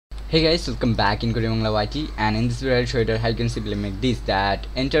Hey guys, welcome back in Coding Bangla YT, and in this video I'll show you how you can simply make this, that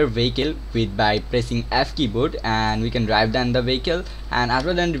enter vehicle with by pressing F keyboard, and we can drive down the vehicle, and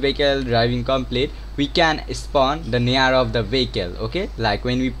after the vehicle driving complete we can spawn the near of the vehicle. Okay, like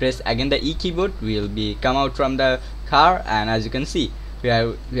when we press again the E keyboard we will be come out from the car, and as you can see we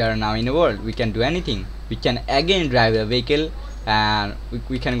are now in a world. We can do anything. We can again drive the vehicle, and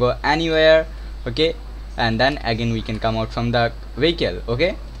we can go anywhere. Okay, and then again we can come out from the vehicle.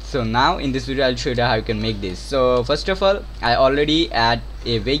 Okay, so now in this video I'll show you how you can make this. So first of all, I already add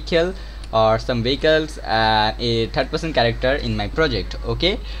a vehicle or some vehicles and a third-person character in my project.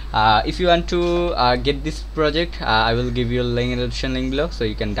 Okay, if you want to get this project, I will give you a link in the description link below, so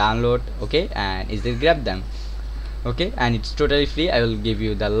you can download. Okay, and easily grab them. Okay, and it's totally free. I will give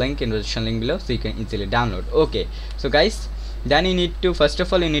you the link in the description link below, so you can easily download. Okay, so guys, then you need to, first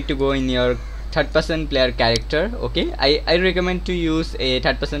of all, you need to go in your third-person player character. Okay, I recommend to use a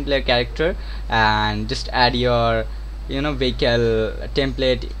third-person player character and just add your vehicle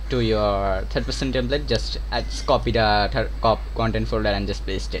template to your third-person template. Just copy the content folder and just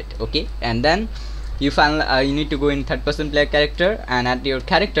paste it. Okay, and then you need to go in third-person player character and add your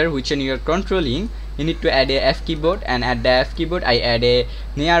character which one you are controlling. You need to add a F keyboard, and at the F keyboard I add a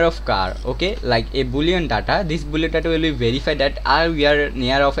near of car. Okay, like a boolean data. This boolean data will be verify that we are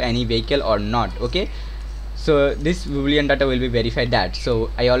near of any vehicle or not. Okay, so this boolean data will be verified that.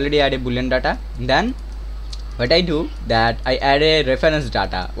 So I already add a boolean data. Then what I do, that I add a reference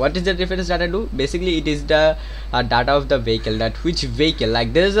data. What is the reference data do? Basically it is the data of the vehicle, that which vehicle,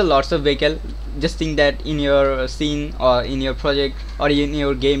 like there is a lots of vehicle. Just think that in your scene or in your project or in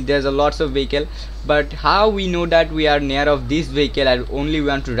your game there's a lots of vehicle, but how we know that we are near of this vehicle and only we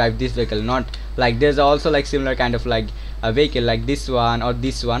want to drive this vehicle? Not like there's also like similar kind of like a vehicle like this one or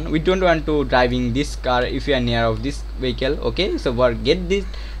this one. We don't want to driving this car if you are near of this vehicle. Okay, so for get this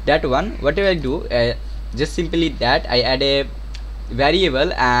that one, whatever I do, just simply that I add a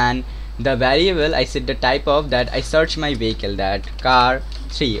variable, and the variable I set the type of that I search my vehicle, that car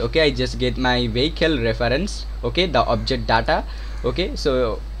 3. Okay, I just get my vehicle reference. Okay, the object data. Okay,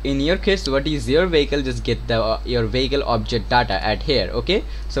 so in your case what is your vehicle, just get the your vehicle object data at here. Okay,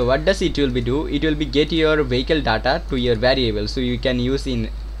 so what does it will be do, it will be get your vehicle data to your variable, so you can use in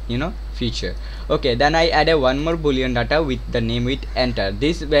future. Okay, then I add a one more boolean data with the name with enter.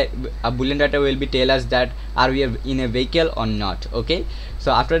 This a boolean data will be tell us that are we in a vehicle or not. Okay,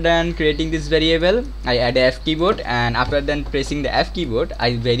 so after then creating this variable I add a F keyboard, and after then pressing the F keyboard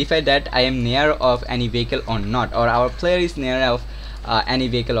I verify that I am near of any vehicle or not, or our player is near of any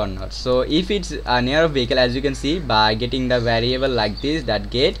vehicle or not. So if it's near a vehicle, as you can see by getting the variable like this,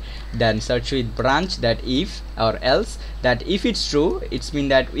 that get, then search with branch, that if or else, that if it's true it's mean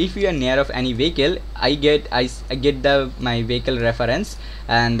that if you are near of any vehicle, I get the my vehicle reference,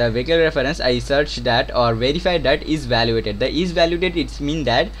 and the vehicle reference I search that or verify that is validated. The is validated, it's mean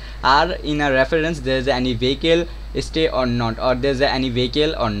that are in a reference there's any vehicle stay or not, or there's any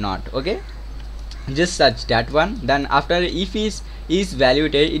vehicle or not. Okay, just search that one. Then after if is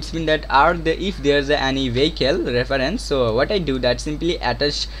validated, it's mean that if there's any vehicle reference. So what I do, that simply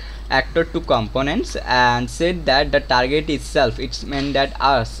attach actor to components and said that the target itself, it's meant that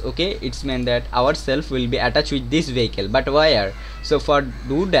us. Okay, it's meant that ourself will be attached with this vehicle, but where? So for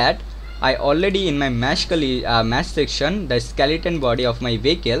do that, I already in my mesh section, the skeleton body of my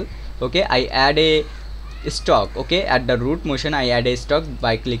vehicle. Okay, I add a stock. Okay, at the root motion I add a stock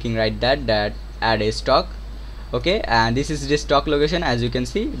by clicking right that add a stock. Okay, and this is the stock location, as you can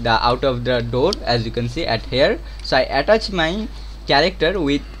see the out of the door, as you can see at here. So I attach my character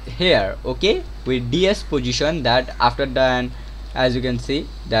with here. Okay, with DS position, that after then as you can see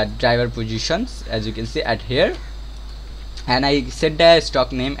that driver positions, as you can see at here, and I set the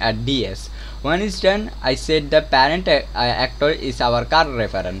stock name at DS. When it's done, I set the parent actor is our car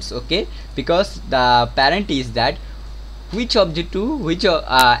reference. Okay, because the parent is that which object to which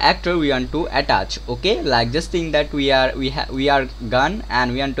actor we want to attach. Okay, like just think that we are gun,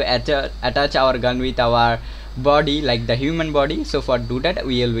 and we want to attach our gun with our body, like the human body. So for do that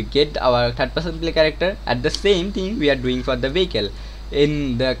we will get our third-person play character. At the same thing we are doing for the vehicle.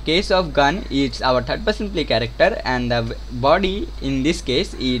 In the case of gun, it's our third-person play character, and the body in this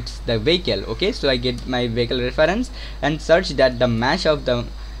case it's the vehicle. Okay, so I get my vehicle reference and search that the mesh of the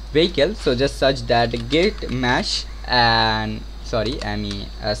vehicle. So just search that get mesh, and sorry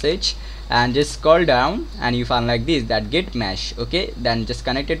search, and just scroll down and you find like this, that get mesh. Okay, then just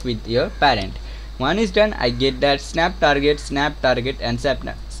connect it with your parent. One is done, I get that snap target and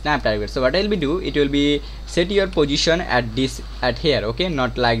snap target. So what I'll be do, it will be set your position at this, at here, okay,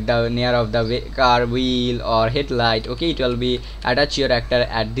 not like the near of the car wheel or headlight, okay. It will be attach your actor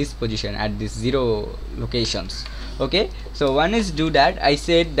at this position, at this 0 locations, okay. So one is do that, I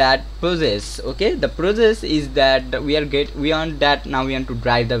said that process, okay. The process is that we want that now we want to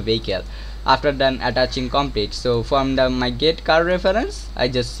drive the vehicle after done attaching complete. So from the my get car reference, I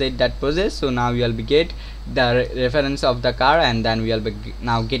just said that process. So now we will be get the reference of the car, and then we will be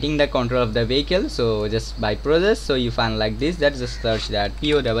now getting the control of the vehicle. So just by process, so you find like this, that just search that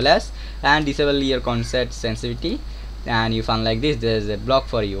POSS and disable your concept sensitivity, and you find like this, there is a block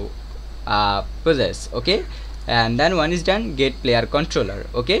for you process, okay. And then one is done, get player controller,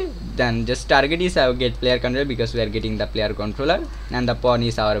 okay. Then just target is our get player controller because we are getting the player controller, and the pawn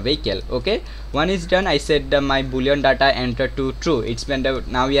is our vehicle, okay. One is done, I set the my boolean data enter to true, it's been the,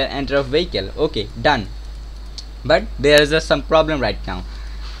 now we are enter of vehicle, okay, done. But there is some problem right now.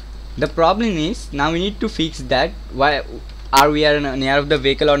 The problem is now we need to fix that, why are we are near of the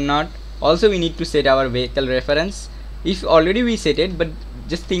vehicle or not. Also we need to set our vehicle reference. If already we set it, but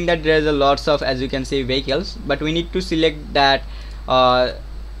just think that there is a lots of, as you can see, vehicles, but we need to select that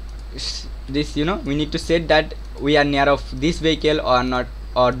this, you know, we need to set that we are near of this vehicle or not,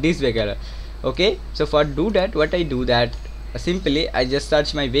 or this vehicle, okay. So for do that, what I do that, simply I just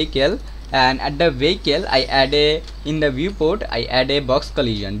search my vehicle, and at the vehicle I add a, in the viewport I add a box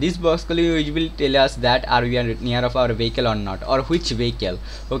collision. This box collision which will tell us that are we are near of our vehicle or not, or which vehicle,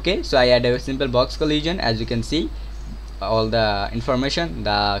 okay. So I add a simple box collision, as you can see all the information,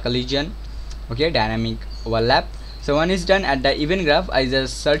 the collision, okay, dynamic overlap. So one is done, at the event graph I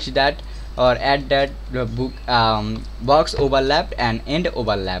just search that or add that book box overlap and end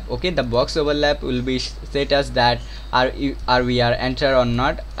overlap, okay. The box overlap will be set as that are we are enter or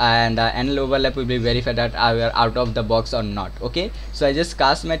not, and end overlap will be verify that are we are out of the box or not, okay. So I just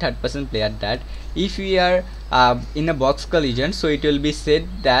cast my third person player that if we are in a box collision, so it will be said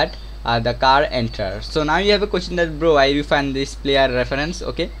that the car enter. So now you have a question that, bro, why you find this player reference,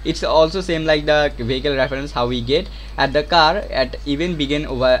 okay. It's also same like the vehicle reference, how we get at the car at event begin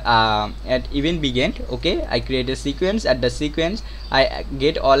over at event begin, okay. I create a sequence, at the sequence I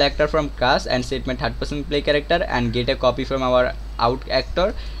get all actor from class and set my third person play character and get a copy from our out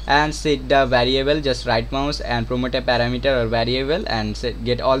actor and set the variable, just right mouse and promote a parameter or variable and set,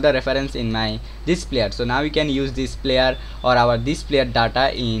 get all the reference in my this player. So now we can use this player or our this player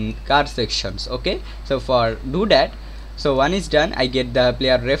data in car sections, okay. So for do that, so one is done, I get the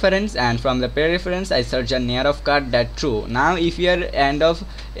player reference, and from the player reference I search a near of car, that true. Now if we are end of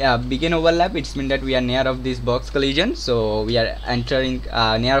begin overlap, it's mean that we are near of this box collision, so we are entering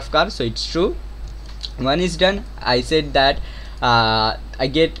near of car, so it's true. One is done, I said that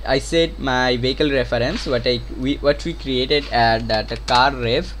I set my vehicle reference, what we created at that car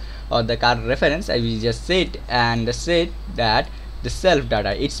ref or the car reference, I will just set and set that the self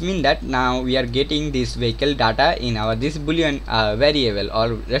data. It's mean that now we are getting this vehicle data in our this boolean variable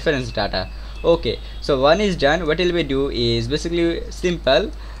or reference data, okay. So one is done, what will we do is basically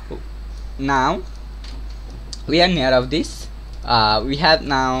simple. Now we are near of this, we have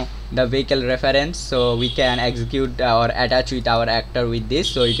now the vehicle reference, so we can execute or attach with our actor with this,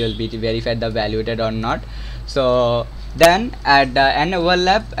 so it will be verified the valuated or not. So then at the end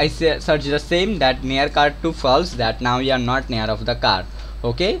overlap I search the same, that near car to false, that now we are not near of the car,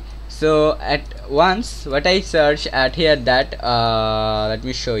 okay. So at once what I search at here that let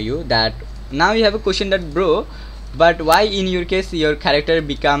me show you that now you have a question that, bro, but why in your case your character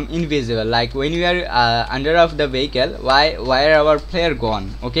become invisible, like when you are under of the vehicle, why are our player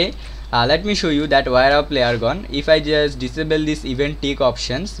gone, okay. Let me show you that why our player gone. If I just disable this event tick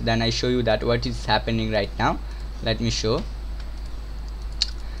options, then I show you that what is happening right now. Let me show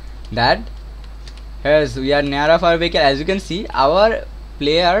that here's we are near of our vehicle, as you can see our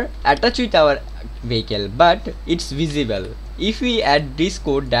player attached with our vehicle, but it's visible. If we add this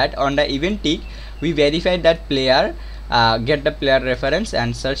code that on the event tick, we verify that player get the player reference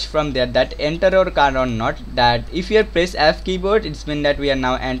and search from there that enter or car or not, that if you press F keyboard, it's mean that we are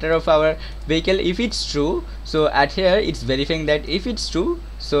now enter of our vehicle. If it's true, so at here it's verifying that if it's true,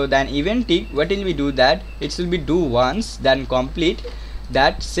 so then event tick, what will we do that it will be do once, then complete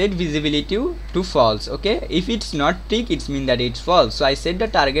that set visibility to false, okay. If it's not tick, it's mean that it's false. So I set the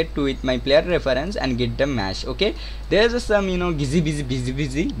target to with my player reference and get the match, okay. There's some, you know,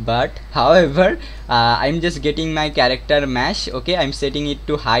 busy, but however I'm just getting my character mesh, okay. I'm setting it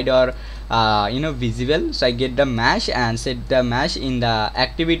to hide or you know, visible, so I get the mesh and set the mesh in the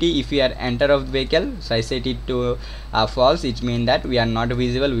activity. If we are enter of vehicle, so I set it to false, it means that we are not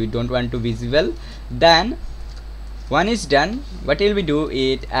visible, we don't want to visible. Then one is done, what will we do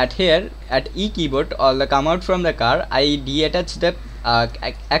it at here at E keyboard or the come out from the car, I detach the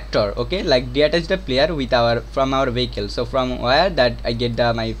actor, okay, like detach the player with our from our vehicle. So from where that I get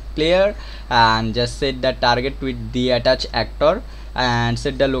the my player and just set the target with the attach actor and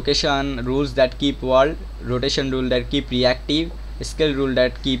set the location rules that keep world, rotation rule that keep reactive, scale rule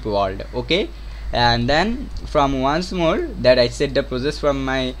that keep world, okay. And then from once more that I set the process from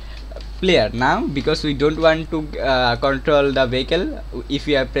my player. Now because we don't want to control the vehicle, if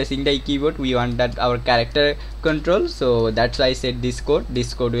we are pressing the keyboard we want that our character control, so that's why I said this code.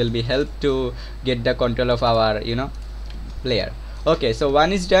 This code will be help to get the control of our player. Okay, so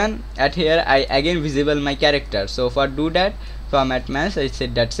one is done. At here I again visible my character, so for do that format mesh I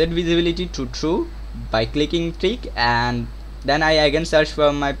said that set visibility to true by clicking tick, and then I again search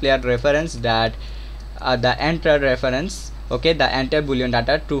for my player reference that the enter reference, okay, the enter boolean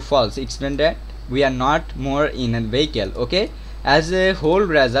data to false. It's meant that we are not more in a vehicle, okay. As a whole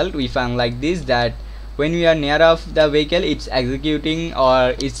result we found like this, that when we are near of the vehicle it's executing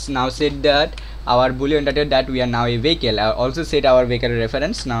or it's now said that our boolean data that we are now a vehicle. I also set our vehicle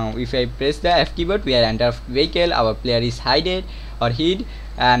reference. Now if I press the F keyboard we are enter vehicle, our player is hidden or hid,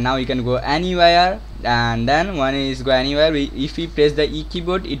 and now you can go anywhere, and then one is go anywhere. If we press the E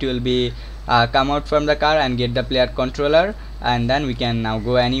keyboard it will be come out from the car and get the player controller, and then we can now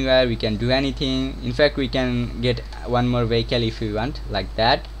go anywhere, we can do anything. In fact we can get one more vehicle if we want, like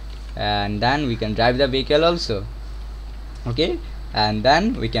that, and then we can drive the vehicle also, okay, and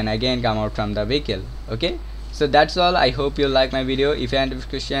then we can again come out from the vehicle, okay. So that's all. I hope you like my video. If you have any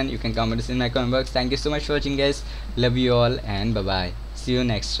question you can comment in my comment box. Thank you so much for watching guys, love you all and bye bye, see you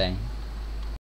next time.